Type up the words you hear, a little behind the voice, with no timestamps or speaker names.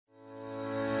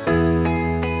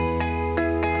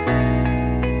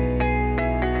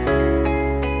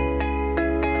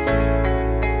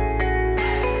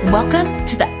Welcome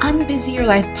to the Unbusy Your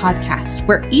Life podcast,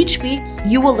 where each week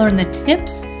you will learn the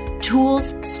tips,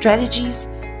 tools, strategies,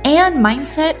 and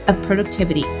mindset of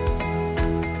productivity.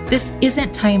 This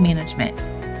isn't time management.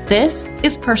 This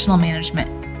is personal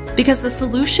management, because the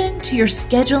solution to your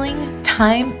scheduling,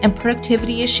 time, and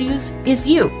productivity issues is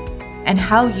you and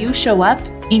how you show up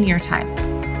in your time.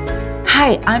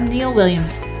 Hi, I'm Neil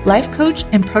Williams, life coach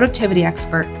and productivity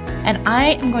expert, and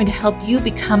I am going to help you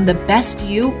become the best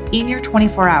you in your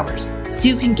 24 hours so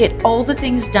you can get all the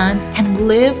things done and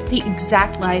live the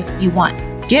exact life you want.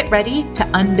 Get ready to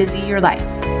unbusy your life.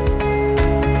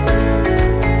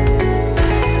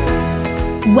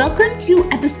 Welcome to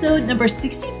episode number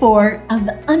 64 of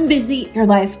the Unbusy Your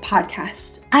Life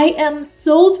podcast. I am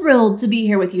so thrilled to be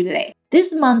here with you today.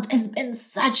 This month has been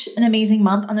such an amazing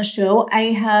month on the show. I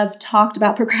have talked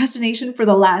about procrastination for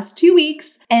the last 2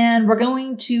 weeks, and we're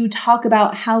going to talk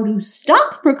about how to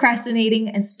stop procrastinating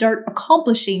and start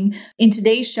accomplishing in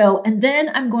today's show. And then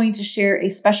I'm going to share a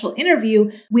special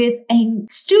interview with a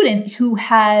student who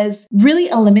has really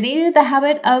eliminated the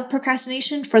habit of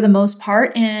procrastination for the most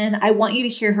part. And I want you to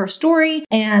hear her story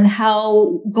and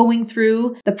how going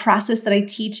through the process that I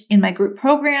teach in my group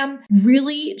program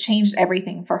really changed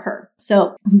everything for her.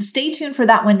 So stay tuned for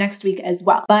that one next week as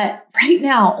well. But right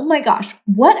now, oh my gosh,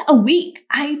 what a week.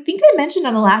 I think I mentioned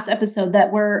on the last episode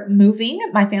that we're moving.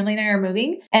 My family and I are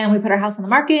moving, and we put our house on the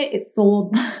market. It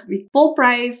sold full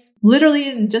price, literally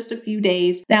in just a few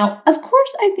days. Now, of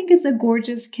course, I think it's a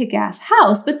gorgeous kick-ass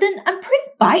house, but then I'm pretty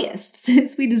biased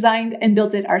since we designed and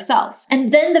built it ourselves.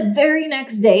 And then the very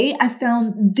next day, I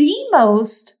found the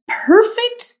most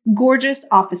perfect, gorgeous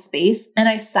office space, and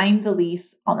I signed the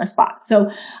lease on the spot. So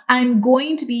I'm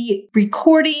going to be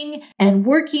recording and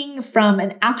working from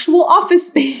an actual office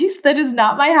space that is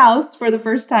not my house for the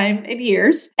first time in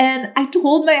years. And I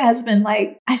told my husband,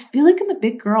 I feel like I'm a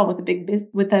big girl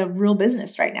with a real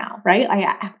business right now, right? I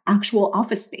have actual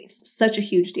office space. Such a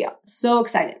huge deal. So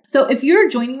excited. So if you're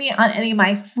joining me on any of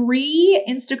my free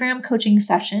Instagram coaching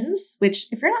sessions, which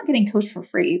if you're not getting coached for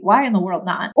free, why in the world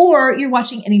not? Or you're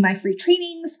watching any of my free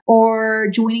trainings or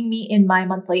joining me in my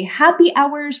monthly happy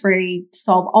hours where I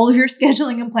solve all of your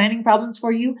scheduling and planning problems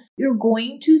for you, you're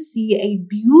going to see a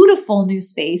beautiful new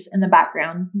space in the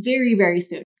background very, very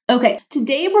soon. Okay,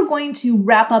 today we're going to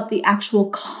wrap up the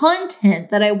actual content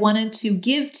that I wanted to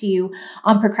give to you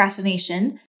on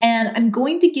procrastination. And I'm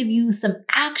going to give you some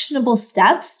actionable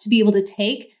steps to be able to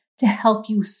take to help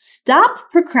you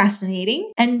stop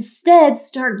procrastinating and instead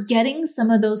start getting some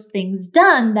of those things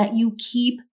done that you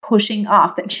keep pushing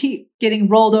off, that keep getting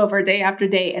rolled over day after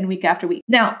day and week after week.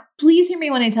 Now, please hear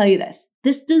me when I tell you this.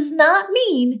 This does not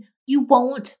mean you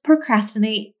won't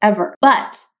procrastinate ever.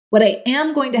 But what I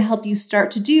am going to help you start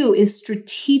to do is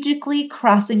strategically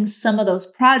crossing some of those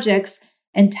projects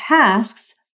and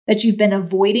tasks that you've been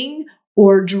avoiding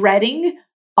or dreading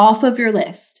off of your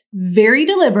list very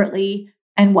deliberately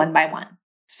and one by one.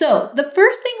 So the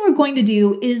first thing we're going to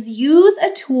do is use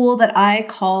a tool that I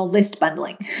call list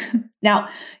bundling. Now,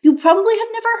 you probably have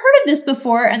never heard of this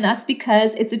before, and that's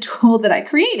because it's a tool that I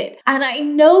created. And I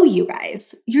know you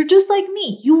guys, you're just like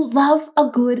me. You love a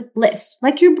good list.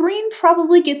 Like your brain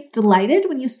probably gets delighted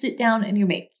when you sit down and you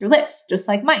make your list, just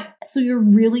like mine. So you're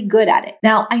really good at it.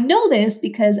 Now, I know this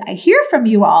because I hear from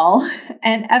you all,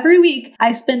 and every week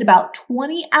I spend about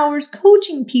 20 hours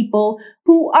coaching people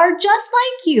who are just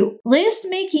like you. List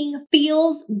making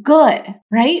feels good,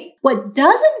 right? What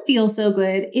doesn't feel so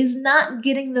good is not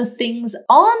getting the things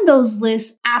on those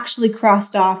lists actually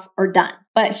crossed off or done.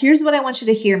 But here's what I want you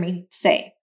to hear me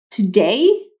say.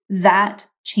 Today, that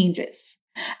changes.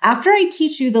 After I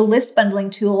teach you the list bundling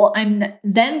tool, I'm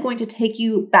then going to take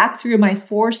you back through my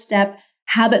 4-step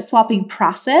habit swapping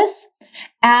process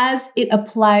as it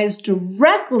applies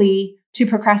directly to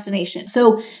procrastination.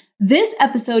 So this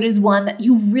episode is one that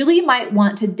you really might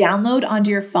want to download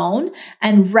onto your phone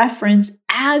and reference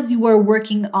as you are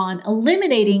working on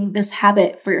eliminating this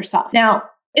habit for yourself. Now,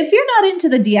 if you're not into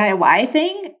the DIY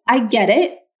thing, I get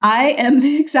it. I am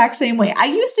the exact same way. I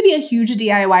used to be a huge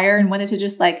DIYer and wanted to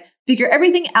just figure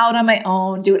everything out on my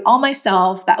own, do it all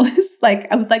myself. I was like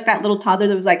that little toddler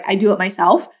that was like, I do it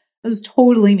myself. It was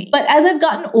totally me. But as I've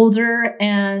gotten older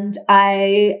and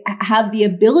I have the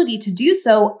ability to do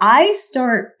so, I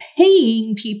start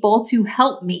paying people to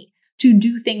help me, to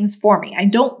do things for me. I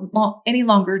don't any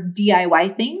longer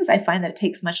DIY things. I find that it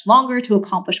takes much longer to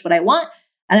accomplish what I want.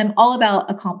 And I'm all about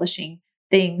accomplishing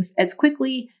things as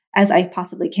quickly as I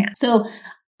possibly can. So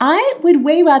I would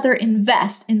way rather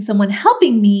invest in someone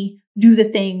helping me do the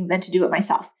thing than to do it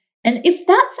myself. And if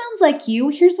that sounds like you,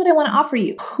 here's what I want to offer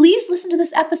you. Please listen to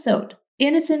this episode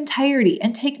in its entirety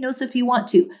and take notes if you want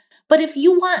to. But if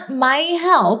you want my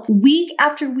help week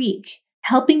after week,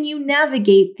 helping you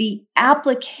navigate the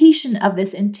application of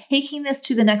this and taking this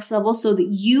to the next level so that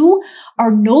you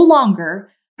are no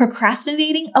longer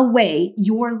procrastinating away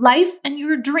your life and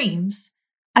your dreams,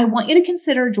 I want you to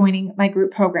consider joining my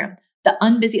group program, The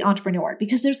Unbusy Entrepreneur,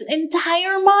 because there's an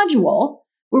entire module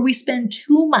where we spend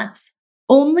 2 months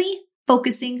only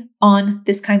focusing on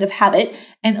this kind of habit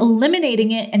and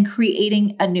eliminating it and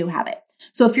creating a new habit.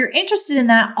 So if you're interested in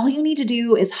that, all you need to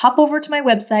do is hop over to my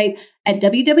website at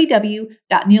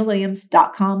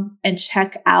www.neilwilliams.com and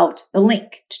check out the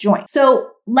link to join.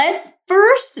 So let's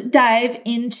first dive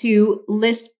into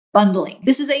list bundling.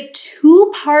 This is a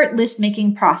 2-part list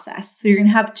making process. So you're going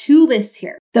to have 2 lists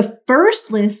here. The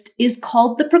first list is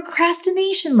called the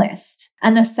procrastination list,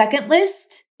 and the second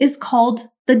list is called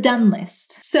the done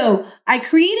list. So I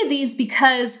created these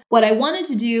because what I wanted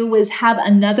to do was have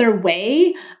another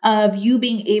way of you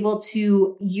being able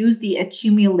to use the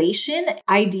accumulation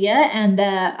idea and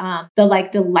the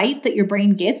delight that your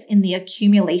brain gets in the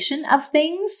accumulation of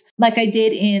things, like I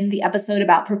did in the episode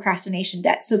about procrastination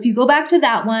debt. So if you go back to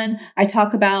that one, I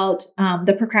talk about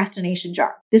the procrastination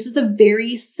jar. This is a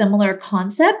very similar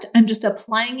concept. I'm just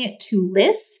applying it to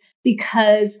lists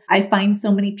because I find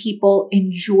so many people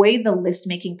enjoy the list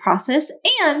making process.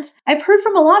 And I've heard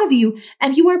from a lot of you,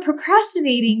 and you are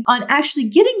procrastinating on actually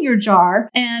getting your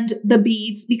jar and the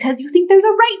beads because you think there's a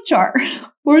right jar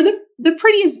or the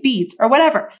prettiest beads or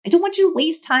whatever. I don't want you to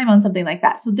waste time on something like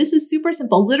that. So this is super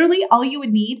simple. Literally, all you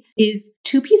would need is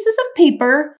 2 pieces of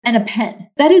paper and a pen.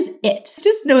 That is it.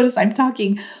 Just notice I'm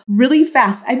talking really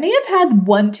fast. I may have had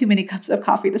 1 too many cups of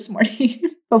coffee this morning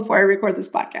before I record this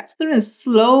podcast. I'm going to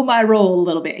slow my roll a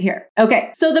little bit here.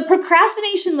 Okay. So the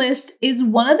procrastination list is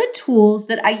one of the tools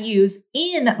that I use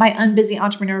in my Unbusy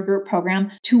Entrepreneur Group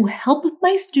program to help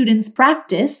my students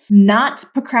practice not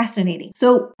procrastinating.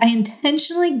 So I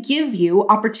intentionally give you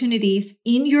opportunities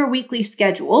in your weekly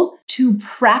schedule to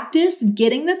practice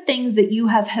getting the things that you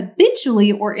have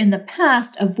habitually or in the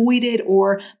past avoided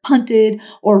or punted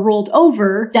or rolled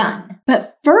over done.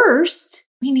 But first,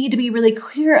 we need to be really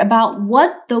clear about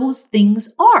what those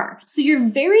things are. So your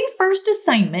very first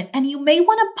assignment, and you may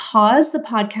want to pause the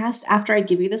podcast after I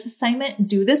give you this assignment,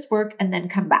 do this work, and then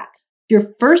come back.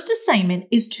 Your first assignment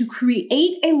is to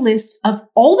create a list of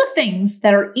all the things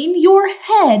that are in your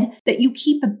head that you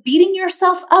keep beating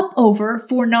yourself up over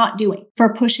for not doing,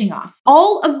 for pushing off.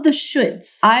 All of the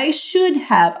shoulds. I should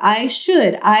have, I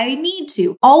should, I need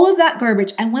to. All of that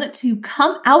garbage. I want it to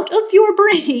come out of your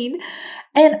brain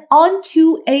and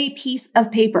onto a piece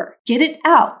of paper. Get it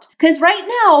out. Because right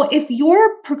now, if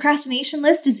your procrastination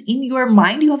list is in your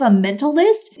mind, you have a mental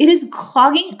list, it is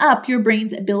clogging up your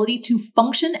brain's ability to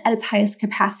function at its highest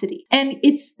capacity. And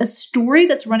it's a story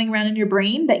that's running around in your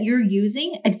brain that you're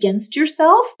using against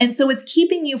yourself. And so it's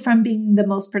keeping you from being the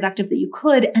most productive that you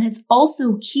could. And it's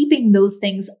also keeping those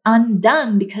things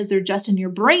undone because they're just in your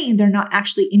brain. They're not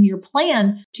actually in your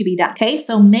plan to be done. Okay.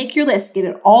 So make your list, get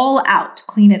it all out,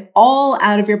 clean it all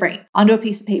out of your brain onto a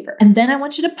piece of paper. And then I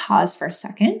want you to pause for a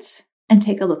second and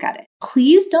take a look at it.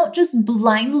 Please don't just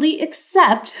blindly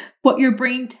accept what your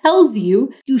brain tells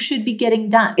you should be getting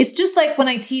done. It's just like when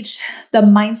I teach the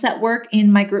mindset work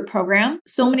in my group program.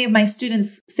 So many of my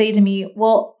students say to me,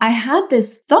 well, I had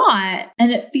this thought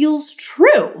and it feels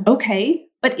true. Okay,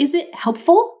 but is it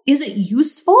helpful? Is it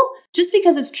useful? Just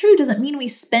because it's true doesn't mean we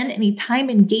spend any time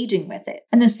engaging with it.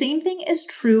 And the same thing is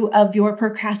true of your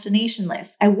procrastination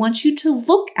list. I want you to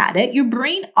look at it. Your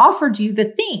brain offered you the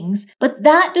things, but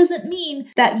that doesn't mean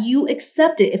that you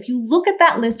accept it. If you look at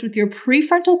that list with your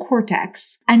prefrontal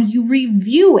cortex and you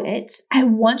review it, I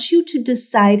want you to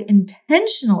decide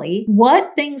intentionally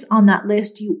what things on that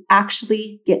list you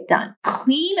actually get done.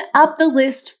 Clean up the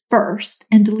list first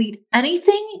and delete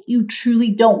anything you truly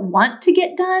don't want to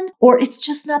get done or it's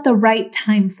just not the right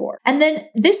time for. And then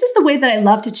this is the way that I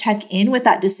love to check in with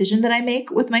that decision that I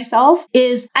make with myself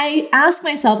is I ask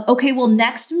myself, okay, well,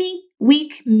 next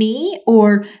week me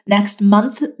or next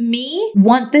month me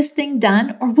want this thing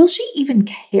done or will she even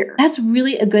care? That's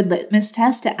really a good litmus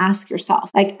test to ask yourself,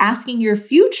 like asking your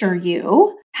future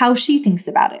you how she thinks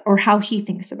about it or how he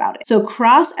thinks about it. So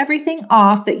cross everything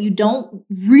off that you don't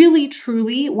really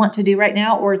truly want to do right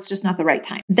now or it's just not the right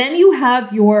time. Then you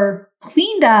have your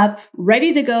cleaned up,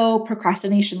 ready to go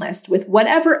procrastination list with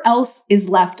whatever else is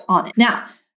left on it. Now,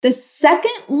 the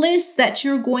second list that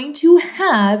you're going to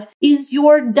have is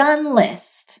your done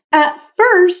list. At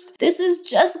first, this is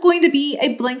just going to be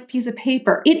a blank piece of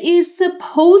paper. It is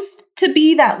supposed to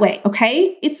be that way,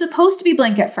 okay? It's supposed to be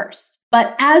blank at first.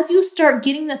 But as you start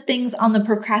getting the things on the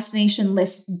procrastination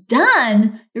list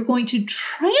done, you're going to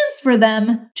transfer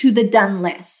them to the done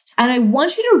list. And I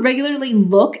want you to regularly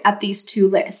look at these two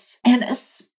lists, and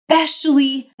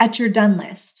especially at your done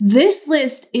list. This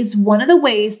list is one of the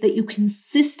ways that you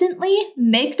consistently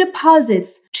make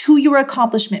deposits to your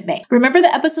accomplishment bank. Remember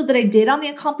the episode that I did on the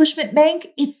accomplishment bank?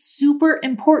 It's super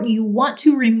important. You want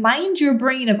to remind your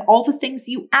brain of all the things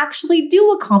you actually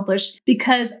do accomplish,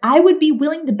 because I would be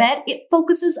willing to bet it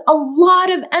focuses a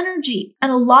lot of energy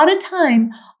and a lot of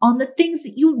time on the things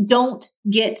that you don't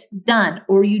get done,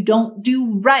 or you don't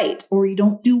do right, or you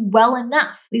don't do well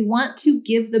enough. We want to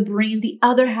give the brain the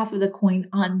other half of the coin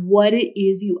on what it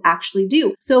is you actually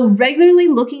do. So regularly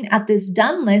looking at this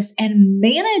done list and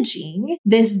managing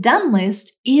this done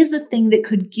list is the thing that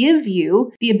could give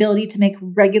you the ability to make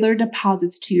regular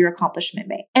deposits to your accomplishment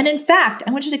bank. And in fact,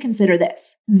 I want you to consider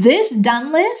this. This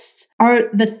done list, are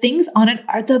the things on it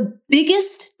are the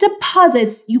biggest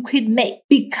deposits you could make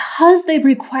because they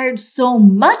required so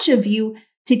much of you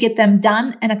to get them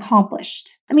done and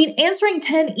accomplished. I mean, answering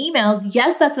 10 emails,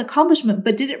 yes, that's an accomplishment,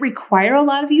 but did it require a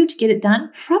lot of you to get it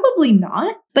done? Probably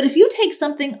not. But if you take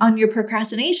something on your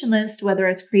procrastination list, whether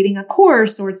it's creating a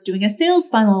course or it's doing a sales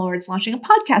funnel or it's launching a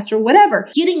podcast or whatever,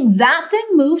 getting that thing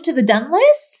moved to the done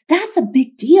list, that's a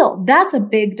big deal. That's a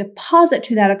big deposit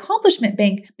to that accomplishment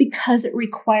bank because it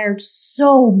required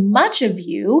so much of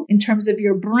you in terms of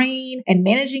your brain and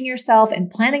managing yourself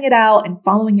and planning it out and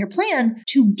following your plan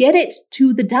to get it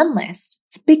to the done list.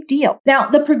 It's a big deal. Now,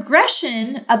 the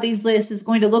progression of these lists is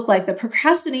going to look like the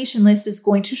procrastination list is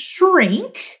going to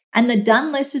shrink and the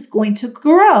done list is going to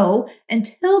grow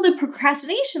until the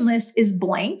procrastination list is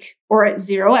blank or at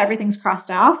 0, everything's crossed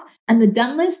off, and the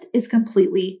done list is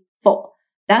completely full.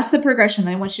 That's the progression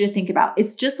that I want you to think about.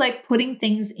 It's just like putting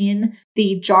things in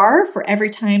the jar for every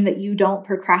time that you don't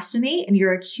procrastinate and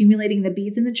you're accumulating the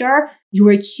beads in the jar. You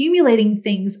are accumulating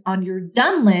things on your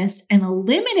done list and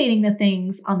eliminating the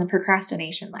things on the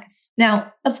procrastination list.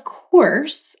 Now, of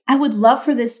course, I would love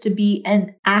for this to be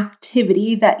an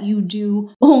activity that you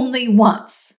do only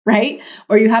once, right?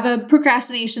 Or you have a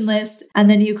procrastination list and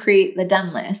then you create the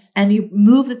done list and you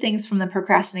move the things from the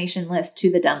procrastination list to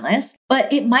the done list.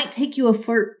 But it might take you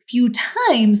a few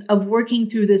times of working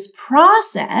through this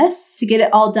process to get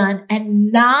it all done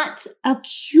and not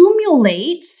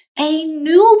accumulate a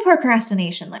new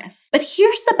procrastination list. But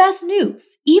here's the best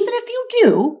news. Even if you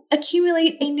do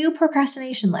accumulate a new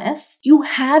procrastination list, you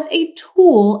have a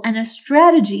tool and a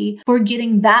strategy for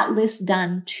getting that list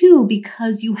done too,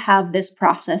 because you have this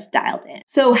process dialed in.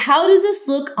 So how does this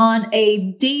look on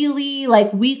a daily,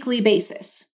 weekly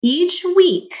basis? Each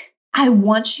week, I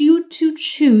want you to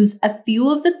choose a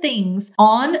few of the things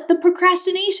on the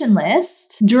procrastination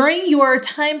list during your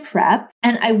time prep,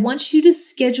 and I want you to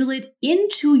schedule it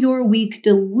into your week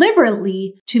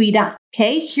deliberately to be done.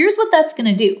 Okay, here's what that's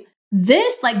going to do.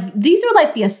 These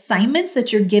are the assignments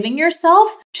that you're giving yourself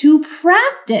to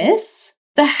practice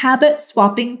the habit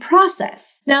swapping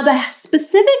process. Now, the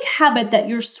specific habit that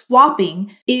you're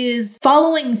swapping is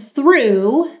following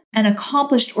through and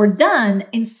accomplished or done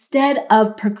instead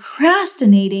of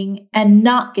procrastinating and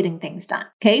not getting things done.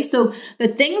 Okay, so the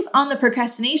things on the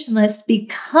procrastination list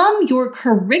become your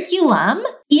curriculum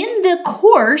in the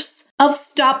course of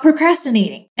stop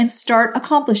procrastinating and start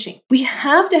accomplishing. We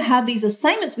have to have these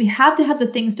assignments. We have to have the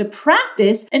things to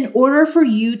practice in order for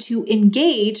you to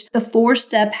engage the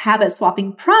 4-step habit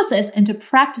swapping process and to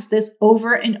practice this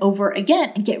over and over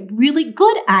again and get really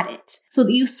good at it so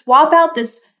that you swap out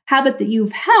this habit that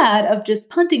you've had of just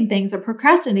punting things or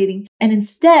procrastinating and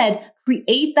instead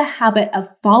create the habit of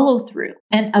follow through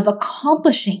and of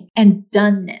accomplishing and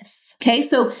doneness. Okay,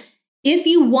 so if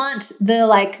you want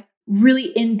the really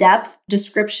in-depth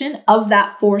description of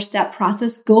that 4-step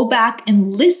process, go back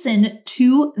and listen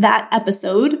to that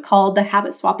episode called The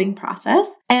Habit Swapping Process.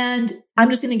 And I'm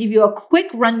just going to give you a quick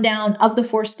rundown of the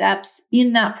 4 steps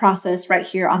in that process right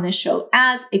here on this show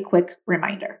as a quick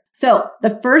reminder. So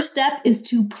the first step is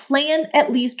to plan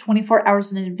at least 24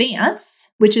 hours in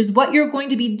advance, which is what you're going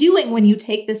to be doing when you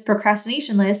take this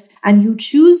procrastination list and you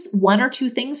choose 1 or 2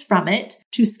 things from it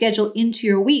to schedule into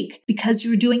your week because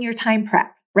you're doing your time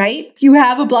prep, right? You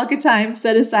have a block of time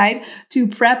set aside to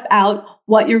prep out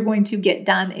what you're going to get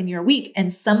done in your week.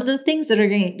 And some of the things that are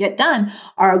going to get done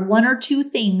are 1 or 2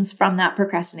 things from that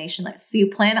procrastination list. So you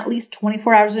plan at least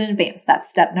 24 hours in advance. That's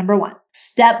step number 1.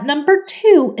 Step number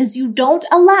 2 is you don't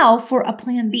allow for a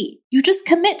plan B. You just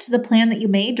commit to the plan that you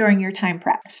made during your time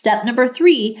prep. Step number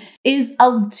 3 is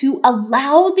to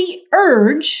allow the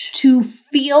urge to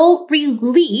feel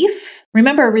relief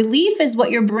Remember, relief is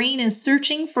what your brain is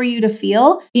searching for you to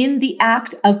feel in the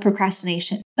act of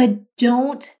procrastination. But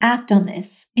don't act on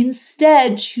this.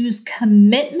 Instead, choose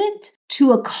commitment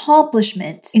to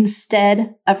accomplishment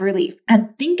instead of relief.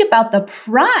 And think about the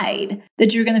pride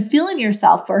that you're going to feel in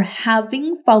yourself for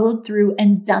having followed through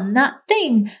and done that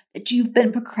thing that you've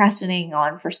been procrastinating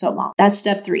on for so long. That's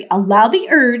step 3. Allow the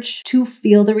urge to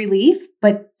feel the relief,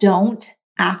 but don't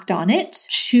act on it.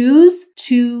 Choose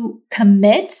to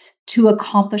commit to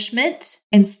accomplishment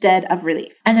instead of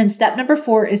relief. And then step number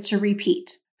 4 is to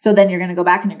repeat. So then you're going to go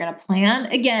back and you're going to plan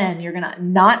again. You're going to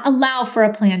not allow for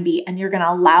a plan B, and you're going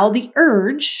to allow the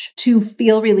urge to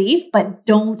feel relief, but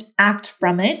don't act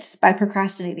from it by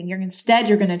procrastinating. Instead,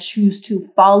 you're going to choose to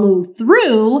follow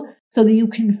through so that you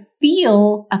can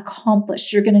feel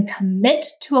accomplished. You're going to commit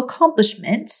to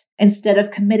accomplishment instead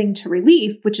of committing to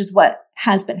relief, which is what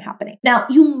has been happening. Now,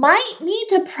 you might need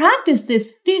to practice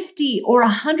this 50 or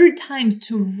 100 times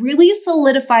to really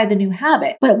solidify the new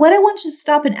habit. But what I want you to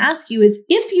stop and ask you is,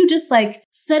 if you just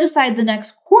set aside the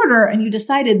next quarter and you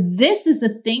decided this is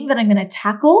the thing that I'm going to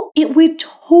tackle, it would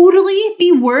totally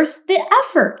be worth the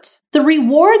effort. The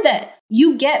reward that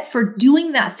you get for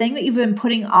doing that thing that you've been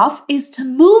putting off is to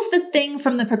move the thing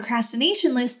from the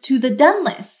procrastination list to the done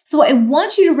list. So I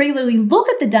want you to regularly look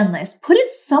at the done list, put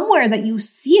it somewhere that you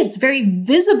see it. It's very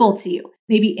visible to you,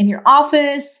 maybe in your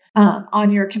office,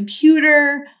 on your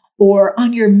computer, or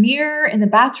on your mirror in the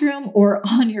bathroom, or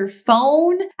on your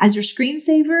phone as your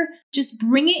screensaver. Just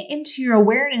bring it into your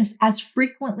awareness as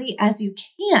frequently as you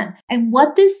can. And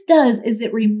what this does is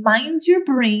it reminds your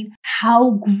brain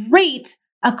how great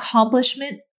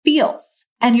accomplishment feels.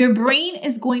 And your brain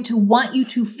is going to want you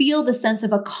to feel the sense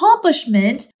of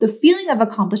accomplishment. The feeling of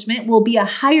accomplishment will be a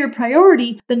higher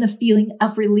priority than the feeling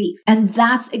of relief. And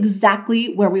that's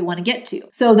exactly where we want to get to.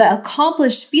 So the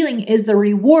accomplished feeling is the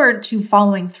reward to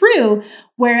following through,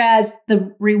 whereas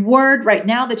the reward right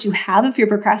now that you have if you're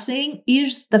procrastinating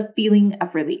is the feeling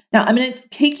of relief. Now, I'm going to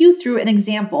take you through an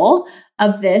example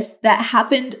of this that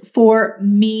happened for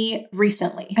me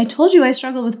recently. I told you I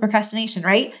struggle with procrastination,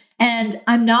 right? And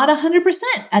I'm not 100%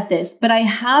 at this, but I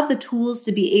have the tools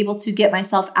to be able to get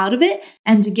myself out of it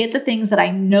and to get the things that I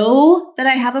know that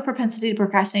I have a propensity to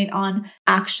procrastinate on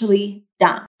actually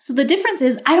done. So the difference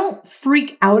is I don't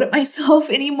freak out at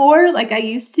myself anymore like I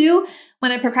used to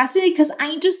when I procrastinate, because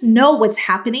I just know what's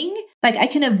happening. I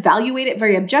can evaluate it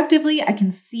very objectively. I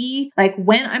can see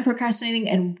when I'm procrastinating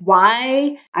and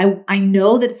why. I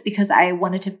know that it's because I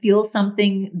wanted to feel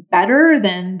something better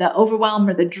than the overwhelm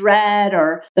or the dread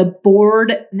or the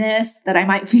boredness that I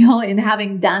might feel in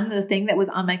having done the thing that was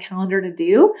on my calendar to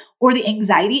do, or the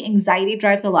anxiety. Anxiety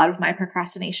drives a lot of my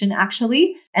procrastination,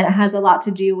 actually. And it has a lot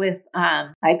to do with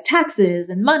taxes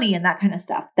and money and that kind of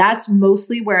stuff. That's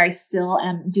mostly where I still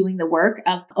am doing the work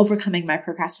of overcoming my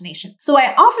procrastination. So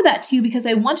I offer that to you because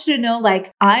I want you to know,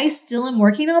 I still am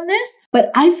working on this,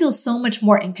 but I feel so much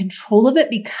more in control of it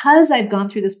because I've gone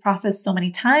through this process so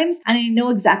many times and I know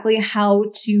exactly how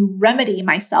to remedy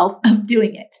myself of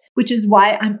doing it, which is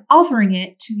why I'm offering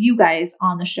it to you guys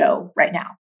on the show right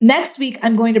now. Next week,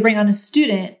 I'm going to bring on a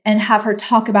student and have her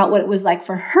talk about what it was like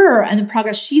for her and the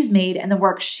progress she's made and the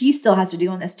work she still has to do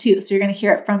on this too. So you're going to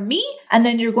hear it from me, and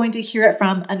then you're going to hear it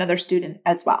from another student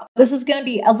as well. This is going to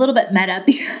be a little bit meta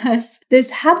because this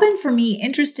happened for me,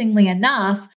 interestingly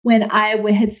enough, when I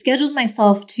had scheduled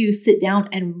myself to sit down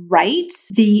and write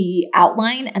the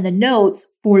outline and the notes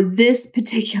for this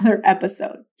particular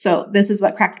episode. So this is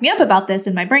what cracked me up about this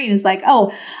in my brain is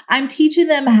I'm teaching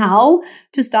them how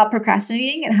to stop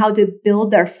procrastinating and how to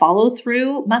build their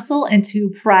follow-through muscle and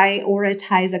to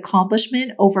prioritize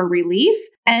accomplishment over relief.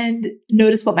 And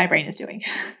notice what my brain is doing.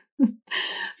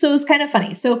 So it was kind of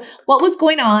funny. So what was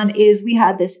going on is we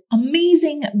had this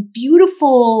amazing,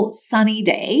 beautiful sunny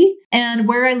day. And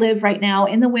where I live right now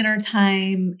in the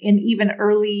wintertime, in even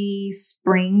early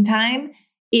springtime,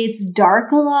 it's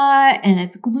dark a lot and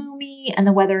it's gloomy and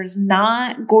the weather is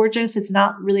not gorgeous. It's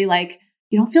not really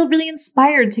you don't feel really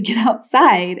inspired to get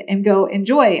outside and go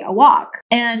enjoy a walk.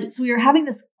 And so we were having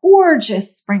this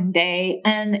gorgeous spring day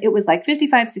and it was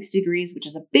 55, 60 degrees, which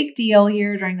is a big deal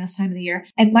here during this time of the year.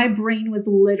 And my brain was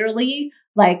literally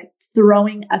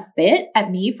throwing a fit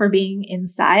at me for being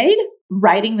inside,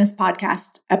 writing this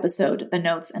podcast episode, the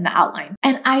notes and the outline.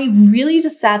 And I really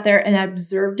just sat there and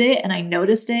observed it and I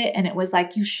noticed it. And it was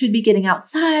you should be getting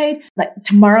outside.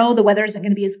 Tomorrow, the weather isn't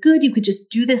going to be as good. You could just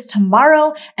do this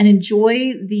tomorrow and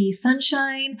enjoy the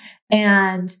sunshine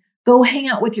and go hang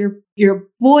out with your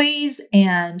boys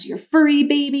and your furry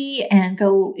baby and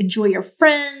go enjoy your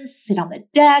friends, sit on the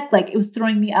deck. It was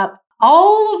throwing me up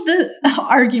all of the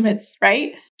arguments,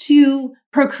 right? To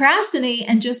procrastinate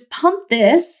and just punt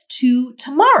this to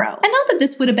tomorrow. And not that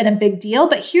this would have been a big deal,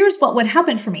 but here's what would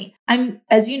happen for me.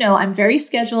 As you know, I'm very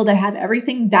scheduled. I have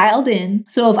everything dialed in.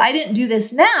 So if I didn't do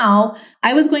this now,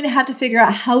 I was going to have to figure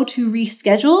out how to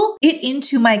reschedule it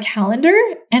into my calendar.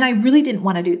 And I really didn't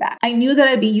want to do that. I knew that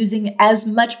I'd be using as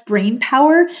much brain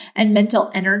power and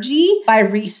mental energy by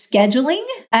rescheduling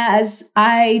as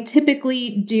I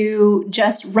typically do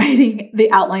just writing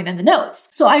the outline and the notes.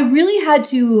 So I really had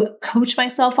to coach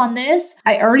myself on this.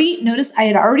 I already noticed I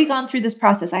had already gone through this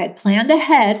process. I had planned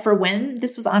ahead for when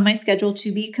this was on my schedule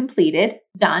to be completed,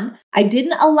 done. I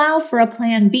didn't allow for a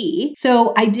plan B.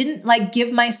 So I didn't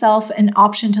give myself an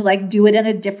option to do it at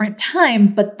a different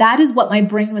time, but that is what my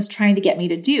brain was trying to get me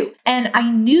to do. And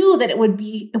I knew that it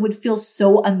would feel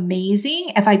so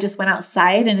amazing if I just went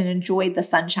outside and enjoyed the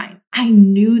sunshine. I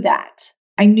knew that.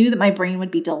 I knew that my brain would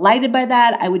be delighted by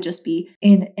that. I would just be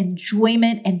in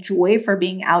enjoyment and joy for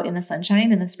being out in the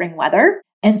sunshine in the spring weather.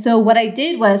 And so what I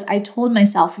did was I told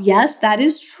myself, yes, that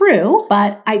is true,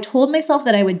 but I told myself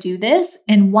that I would do this.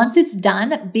 And once it's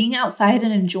done, being outside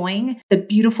and enjoying the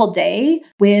beautiful day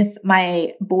with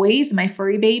my boys, my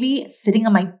furry baby, sitting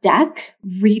on my deck,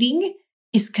 reading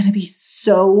is going to be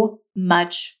so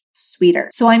much sweeter.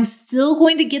 So I'm still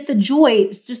going to get the joy.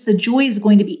 It's just the joy is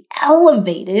going to be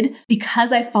elevated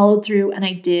because I followed through and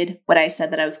I did what I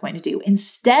said that I was going to do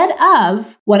instead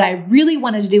of what I really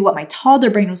wanted to do, what my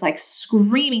toddler brain was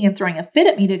screaming and throwing a fit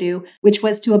at me to do, which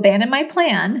was to abandon my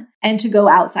plan and to go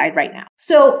outside right now.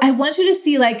 So I want you to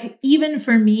see, even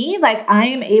for me, I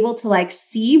am able to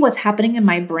see what's happening in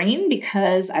my brain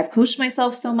because I've coached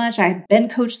myself so much. I've been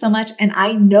coached so much and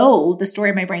I know the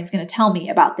story my brain's going to tell me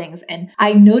about things. And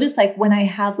I notice when I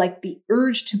have the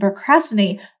urge to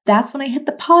procrastinate, that's when I hit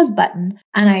the pause button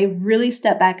and I really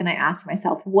step back and I ask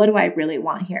myself, what do I really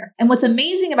want here? And what's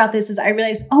amazing about this is I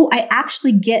realize, I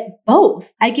actually get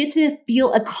both. I get to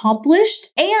feel accomplished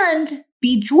and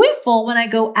be joyful when I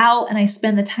go out and I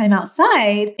spend the time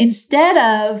outside instead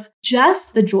of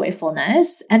just the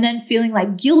joyfulness and then feeling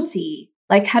guilty,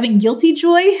 having guilty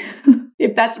joy,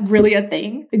 if that's really a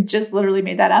thing. I just literally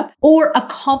made that up. Or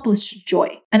accomplished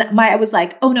joy. And I was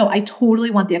oh no, I totally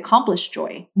want the accomplished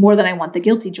joy more than I want the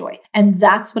guilty joy. And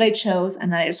that's what I chose.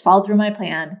 And then I just followed through my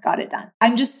plan, got it done.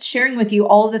 I'm just sharing with you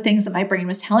all of the things that my brain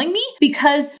was telling me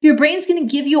because your brain's going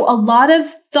to give you a lot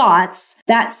of thoughts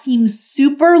that seem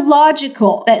super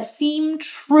logical, that seem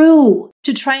true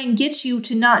to try and get you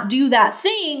to not do that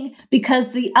thing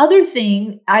because the other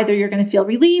thing, either you're going to feel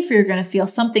relief or you're going to feel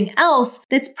something else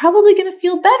that's probably going to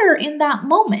feel better in that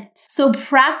moment. So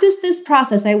practice this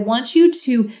process. I want you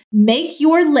to make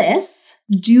your lists,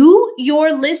 do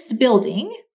your list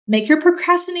building, make your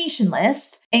procrastination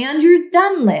list and your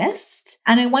done list.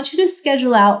 And I want you to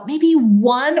schedule out maybe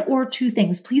one or two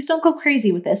things. Please don't go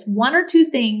crazy with this. One or two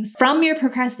things from your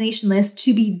procrastination list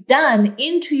to be done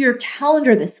into your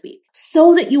calendar this week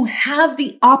so that you have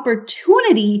the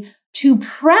opportunity to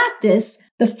practice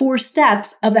the 4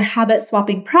 steps of the habit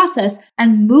swapping process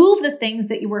and move the things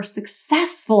that you were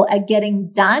successful at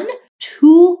getting done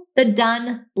to the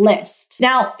done list.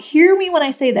 Now, hear me when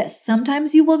I say this.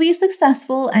 Sometimes you will be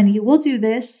successful and you will do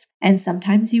this, and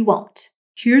sometimes you won't.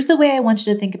 Here's the way I want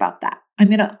you to think about that. I'm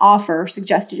going to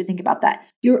suggest you to think about that.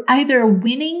 You're either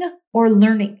winning or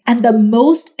learning. And the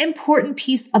most important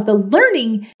piece of the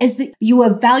learning is that you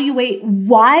evaluate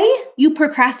why you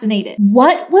procrastinated.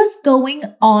 What was going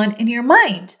on in your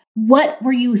mind? What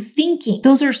were you thinking?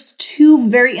 Those are 2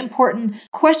 very important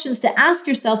questions to ask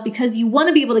yourself because you want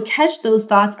to be able to catch those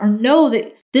thoughts or know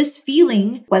that this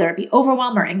feeling, whether it be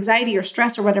overwhelm or anxiety or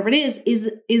stress or whatever it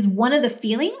is one of the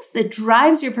feelings that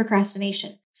drives your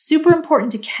procrastination. Super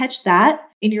important to catch that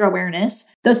in your awareness.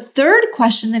 The third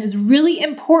question that is really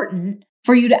important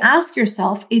for you to ask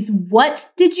yourself is, what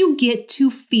did you get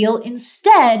to feel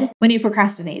instead when you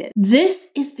procrastinated? This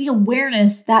is the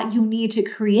awareness that you need to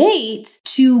create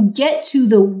to get to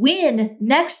the win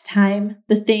next time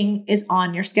the thing is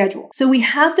on your schedule. So we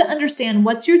have to understand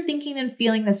what's your thinking and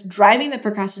feeling that's driving the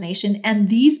procrastination,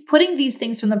 and putting these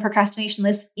things from the procrastination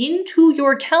list into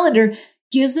your calendar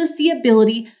gives us the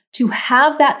ability to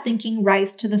have that thinking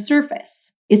rise to the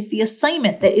surface. It's the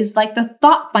assignment that is like the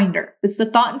thought finder. It's the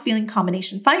thought and feeling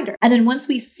combination finder. And then once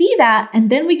we see that, and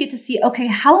then we get to see, okay,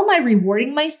 how am I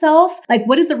rewarding myself?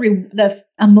 What is the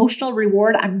emotional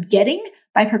reward I'm getting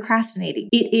by procrastinating?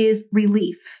 It is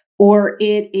relief, or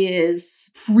it is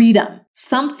freedom.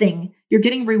 Something you're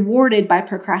getting rewarded by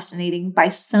procrastinating by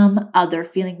some other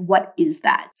feeling. What is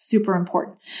that? Super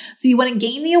important. So you want to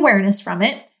gain the awareness from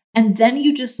it, and then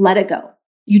you just let it go.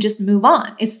 You just move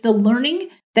on. It's the learning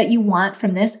that you want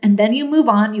from this. And then you move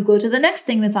on, you go to the next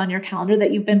thing that's on your calendar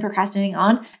that you've been procrastinating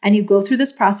on, and you go through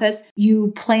this process.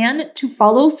 You plan to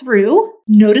follow through,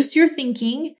 notice your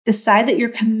thinking, decide that you're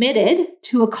committed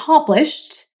to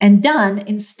accomplished and done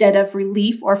instead of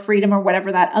relief or freedom or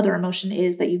whatever that other emotion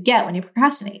is that you get when you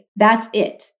procrastinate. That's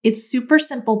it. It's super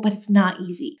simple, but it's not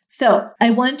easy. So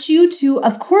I want you to,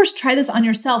 of course, try this on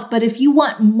yourself. But if you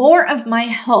want more of my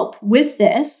help with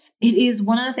this, it is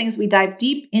one of the things we dive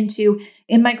deep into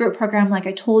in my group program, like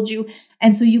I told you.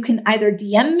 And so you can either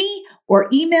DM me or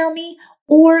email me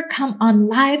or come on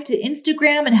live to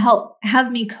Instagram and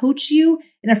have me coach you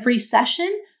in a free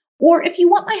session. Or if you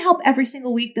want my help every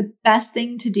single week, the best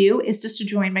thing to do is just to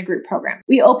join my group program.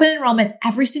 We open enrollment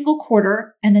every single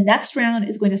quarter, and the next round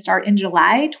is going to start in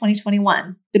July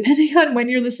 2021. Depending on when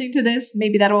you're listening to this,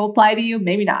 maybe that will apply to you,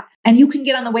 maybe not. And you can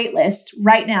get on the wait list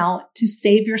right now to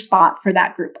save your spot for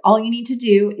that group. All you need to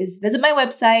do is visit my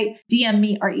website, DM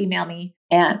me or email me,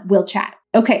 and we'll chat.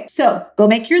 Okay, so go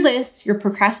make your list, your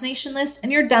procrastination list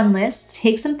and your done list.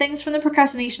 Take some things from the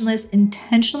procrastination list,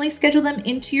 intentionally schedule them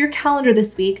into your calendar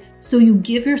this week so you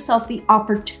give yourself the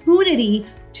opportunity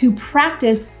to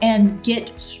practice and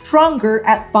get stronger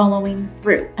at following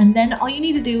through. And then all you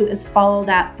need to do is follow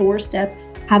that 4-step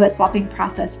habit swapping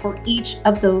process for each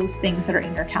of those things that are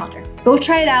in your calendar. Go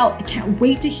try it out. I can't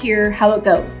wait to hear how it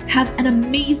goes. Have an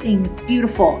amazing,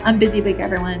 beautiful, I'm busy week,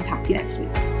 everyone. Talk to you next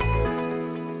week.